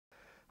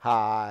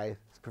Hi,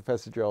 it's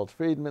Professor Gerald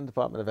Friedman,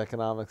 Department of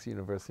Economics,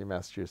 University of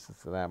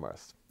Massachusetts at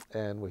Amherst.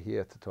 And we're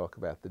here to talk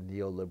about the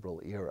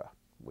neoliberal era,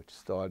 which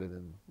started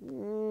in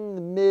the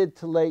mid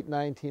to late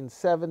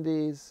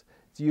 1970s.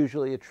 It's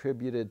usually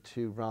attributed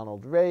to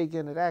Ronald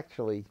Reagan. It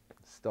actually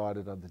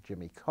started under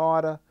Jimmy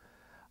Carter.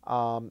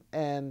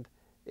 And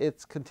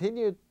it's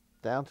continued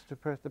down to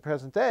the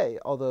present day,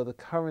 although the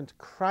current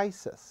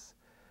crisis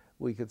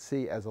we could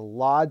see as a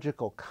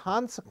logical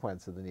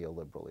consequence of the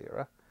neoliberal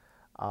era.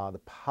 The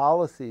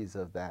policies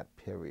of that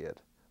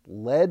period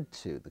led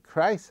to the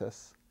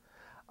crisis,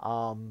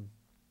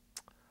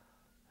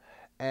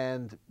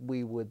 and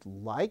we would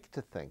like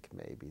to think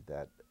maybe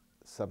that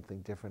something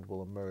different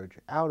will emerge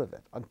out of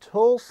it.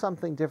 Until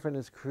something different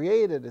is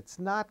created, it's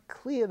not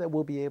clear that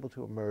we'll be able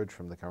to emerge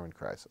from the current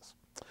crisis.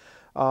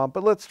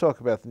 But let's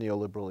talk about the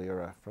neoliberal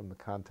era from the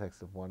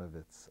context of one of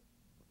its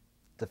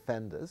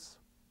defenders,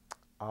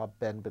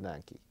 Ben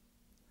Bernanke,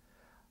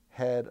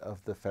 head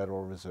of the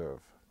Federal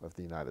Reserve of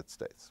the United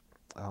States.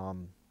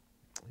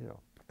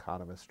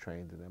 Economist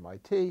trained at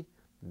MIT,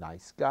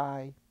 nice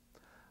guy.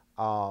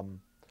 And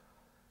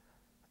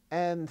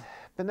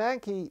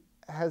Bernanke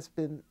has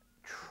been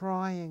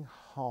trying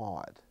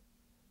hard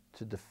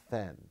to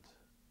defend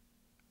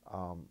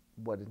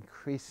what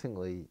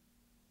increasingly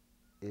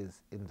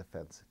is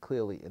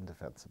clearly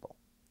indefensible,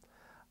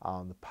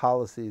 the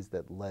policies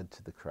that led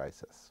to the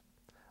crisis.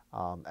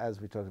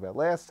 As we talked about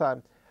last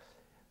time,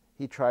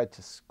 he tried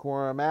to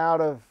squirm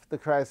out of the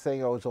crisis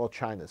saying, oh, it's all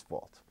China's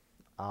fault.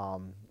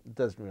 It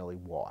doesn't really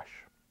wash.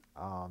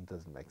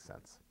 Doesn't make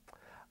sense.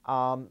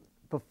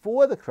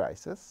 Before the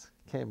crisis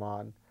came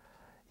on,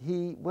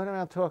 he went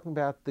around talking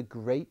about the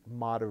great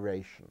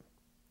moderation,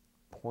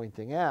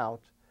 pointing out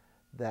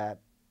that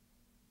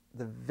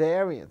the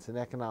variance in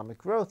economic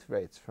growth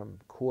rates from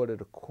quarter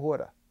to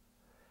quarter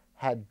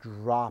had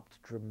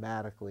dropped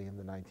dramatically in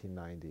the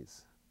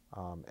 1990s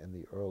and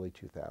the early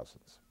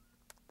 2000s.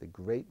 The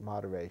great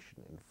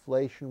moderation.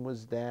 Inflation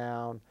was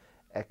down,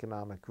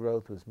 economic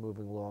growth was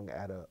moving along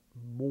at a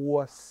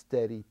more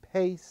steady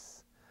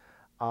pace,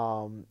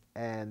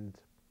 and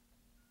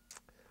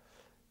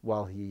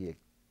while he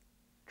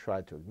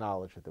tried to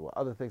acknowledge that there were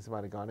other things that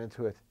might have gone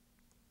into it,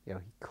 he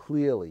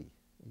clearly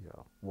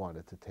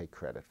wanted to take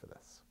credit for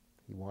this.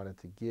 He wanted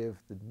to give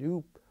the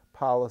new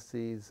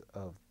policies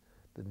of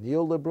the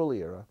neoliberal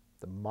era,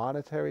 the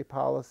monetary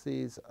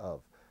policies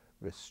of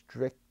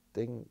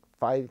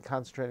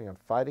concentrating on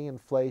fighting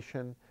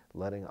inflation,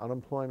 letting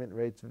unemployment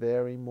rates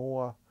vary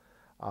more,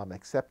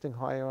 accepting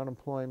higher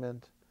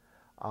unemployment,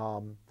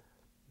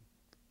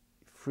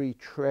 free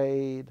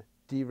trade,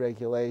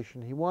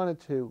 deregulation. He wanted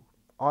to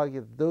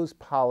argue that those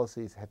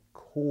policies had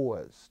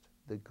caused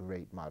the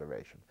Great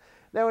Moderation.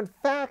 Now, in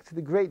fact,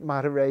 the Great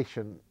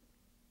Moderation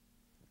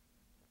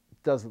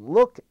doesn't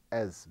look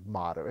as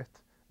moderate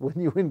when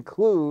you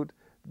include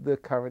the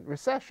current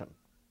recession.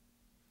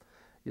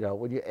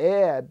 When you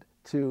add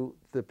to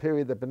the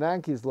period that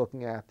Bernanke is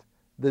looking at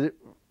the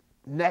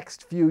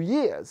next few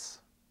years,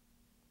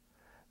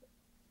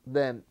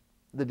 then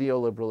the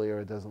neoliberal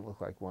era doesn't look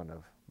like one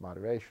of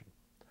moderation.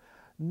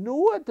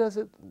 Nor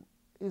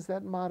is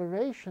that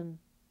moderation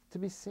to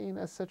be seen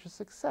as such a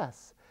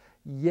success.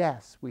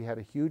 Yes, we had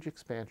a huge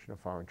expansion of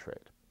foreign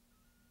trade.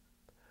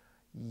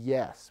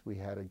 Yes, we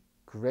had a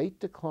great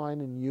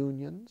decline in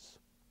unions.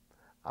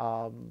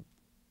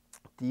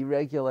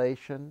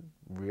 Deregulation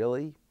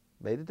really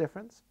made a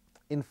difference.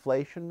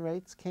 Inflation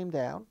rates came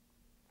down.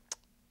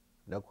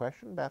 No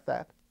question about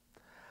that.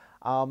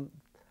 The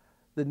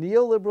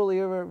neoliberal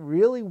era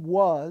really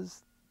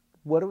was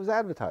what it was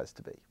advertised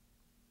to be.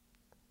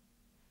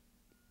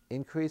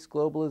 Increased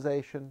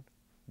globalization,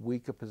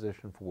 weaker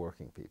position for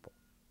working people.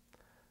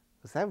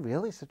 Was that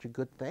really such a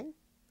good thing?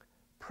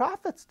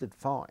 Profits did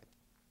fine.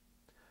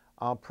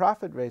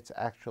 Profit rates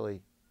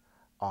actually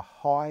are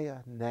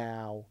higher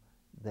now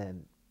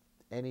than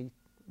any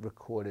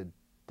recorded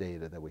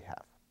data that we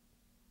have.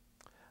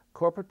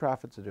 Corporate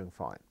profits are doing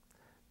fine.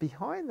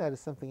 Behind that is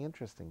something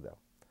interesting, though.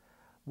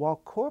 While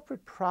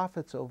corporate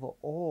profits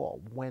overall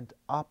went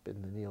up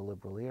in the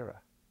neoliberal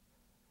era,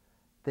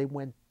 they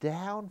went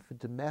down for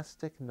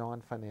domestic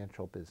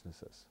non-financial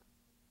businesses.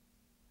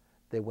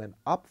 They went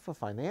up for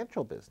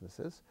financial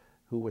businesses,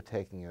 who were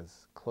taking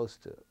as close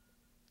to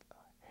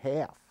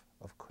half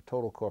of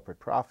total corporate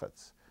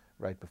profits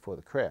right before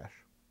the crash.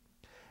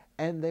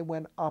 And they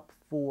went up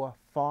for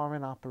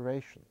foreign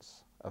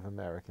operations of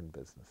American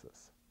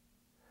businesses.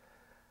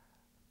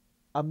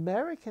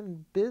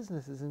 American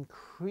business is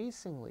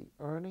increasingly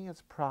earning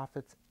its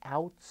profits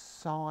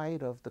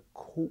outside of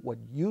what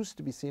used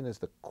to be seen as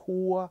the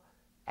core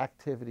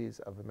activities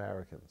of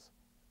Americans,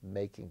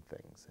 making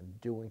things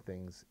and doing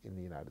things in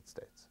the United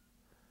States.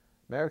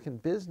 American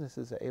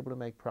businesses are able to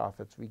make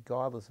profits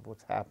regardless of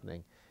what's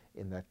happening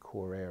in that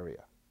core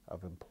area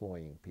of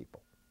employing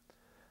people.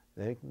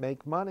 They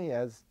make money,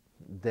 as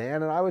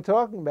Dan and I were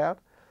talking about,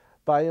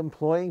 by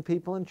employing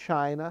people in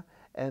China.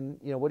 And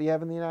what do you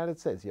have in the United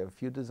States? You have a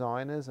few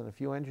designers and a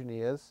few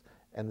engineers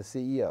and the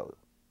CEO.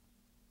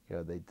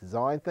 They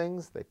design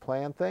things, they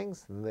plan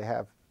things, and they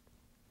have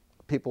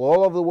people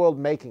all over the world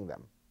making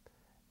them,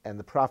 and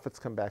the profits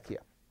come back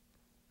here.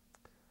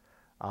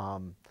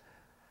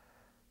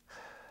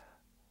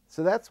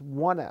 So that's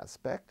one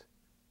aspect.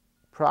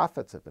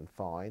 Profits have been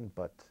fine,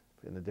 but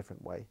in a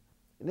different way.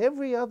 In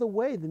every other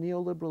way, the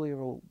neoliberal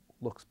era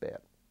looks bad.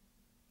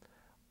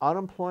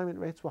 Unemployment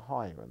rates were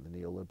higher in the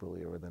neoliberal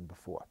era than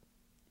before,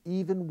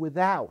 even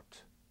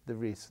without the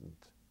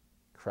recent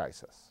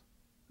crisis.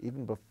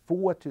 Even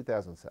before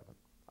 2007,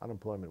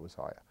 unemployment was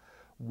higher.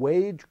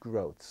 Wage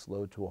growth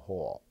slowed to a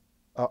halt,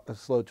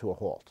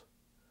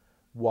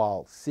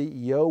 while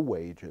CEO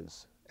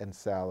wages and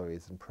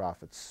salaries and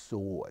profits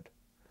soared,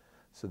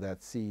 so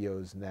that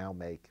CEOs now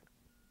make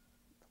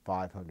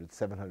 500,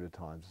 700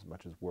 times as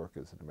much as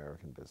workers in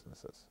American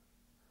businesses,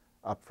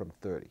 up from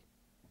 30.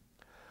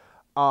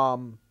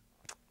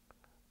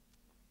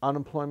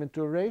 Unemployment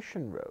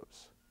duration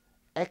rose.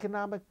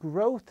 Economic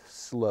growth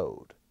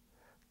slowed.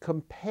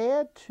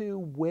 Compared to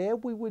where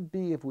we would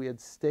be if we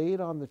had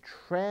stayed on the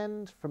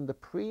trend from the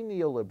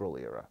pre-neoliberal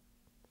era,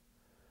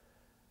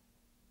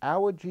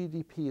 our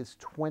GDP is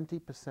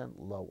 20%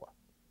 lower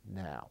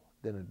now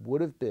than it would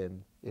have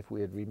been if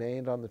we had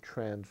remained on the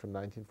trend from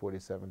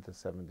 1947 to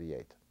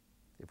 78.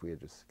 If we had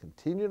just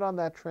continued on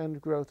that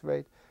trend growth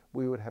rate,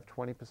 we would have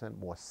 20%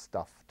 more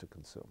stuff to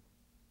consume.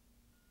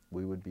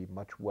 We would be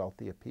much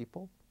wealthier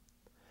people,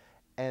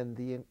 and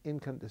the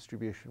income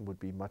distribution would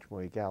be much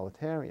more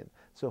egalitarian.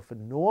 So for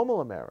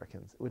normal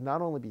Americans, it would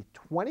not only be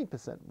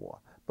 20% more,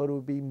 but it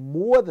would be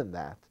more than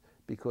that,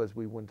 because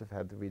we wouldn't have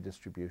had the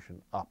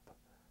redistribution up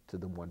to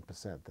the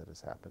 1% that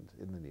has happened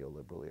in the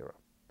neoliberal era.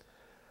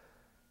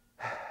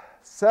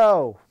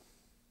 So,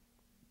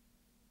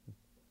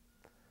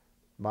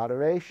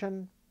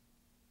 moderation,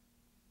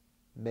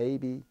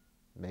 maybe,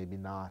 maybe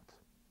not.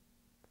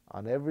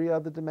 On every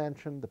other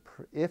dimension,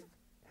 if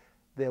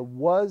there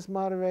was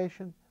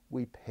moderation,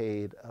 we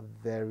paid a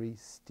very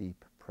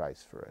steep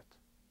price for it.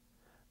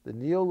 The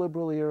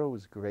neoliberal era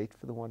was great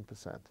for the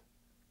 1%,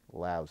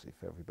 lousy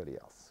for everybody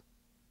else.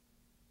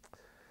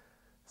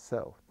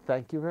 So,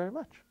 thank you very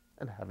much,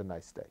 and have a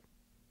nice day.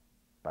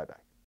 Bye-bye.